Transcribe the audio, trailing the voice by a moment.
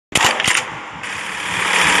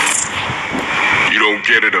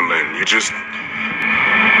get it, Alen. You just...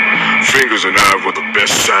 Fingers and I were the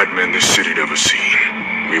best sidemen this city'd ever seen.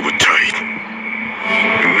 We were tight.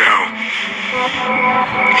 And now...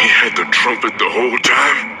 He had the trumpet the whole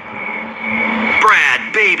time?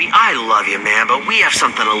 Brad, baby, I love you, man, but we have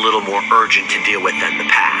something a little more urgent to deal with than the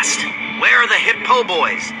past. Where are the hip po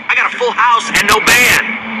boys? I got a full house and no band.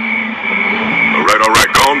 All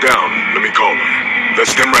right, calm down. Let me call them.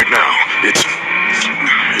 That's them right now. It's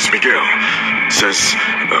Miguel. Says,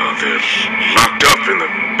 they're locked up in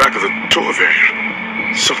the back of the tour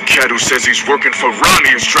van. Some cat who says he's working for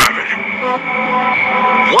Ronnie is driving.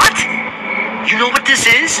 What? You know what this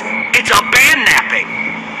is? It's a band napping.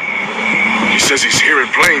 He says he's hearing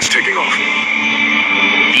planes taking off.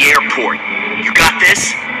 The airport. You got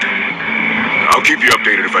this? I'll keep you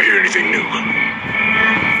updated if I hear anything new.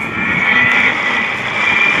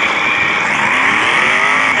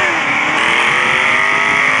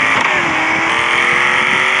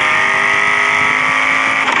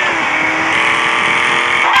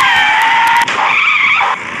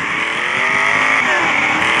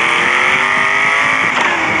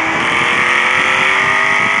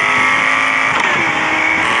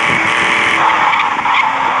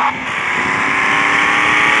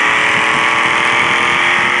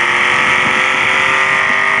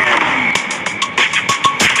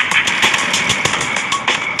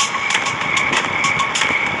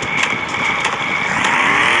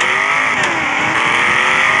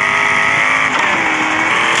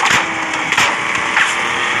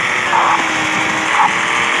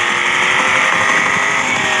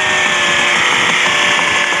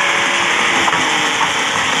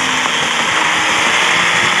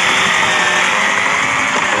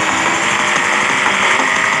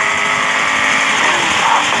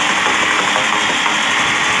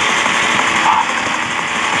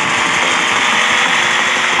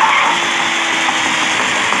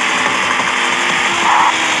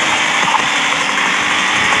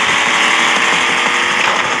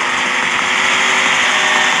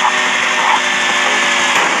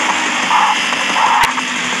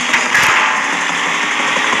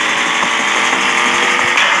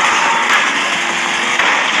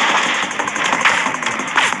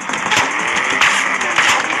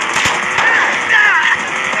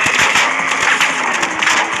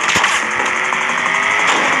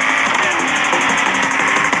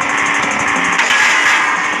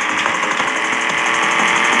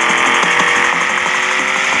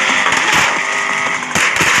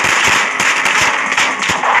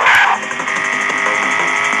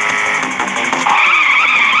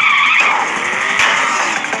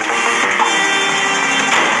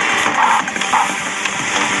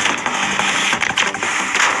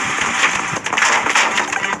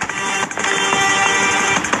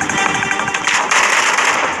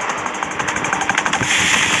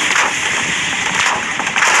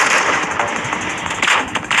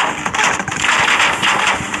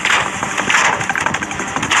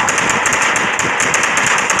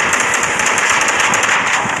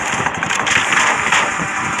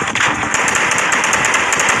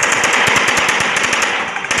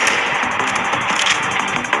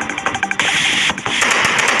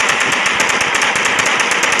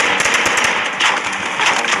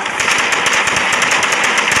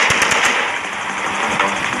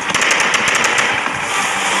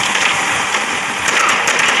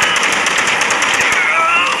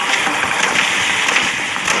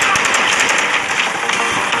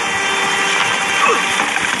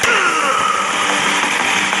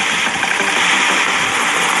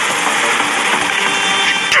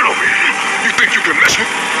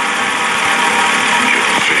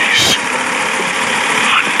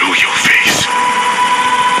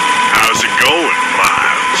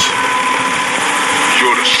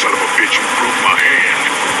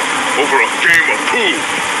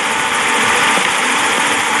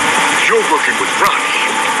 You're working with Ronnie.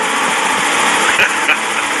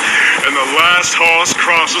 And the last horse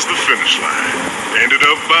crosses the finish line. Ended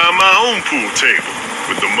up by my own pool table,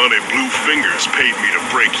 with the money Blue Fingers paid me to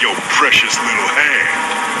break your precious little hand.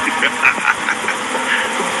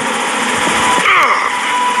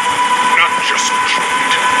 Not just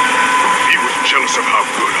tricked. He was jealous of how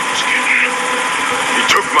good I was getting. He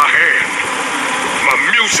took my hand, my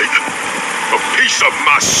music, a piece of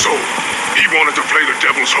my soul. He wanted to play the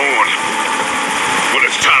devil's horn. Well,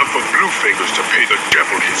 it's time for Blue Fingers to pay the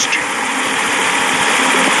devil his due.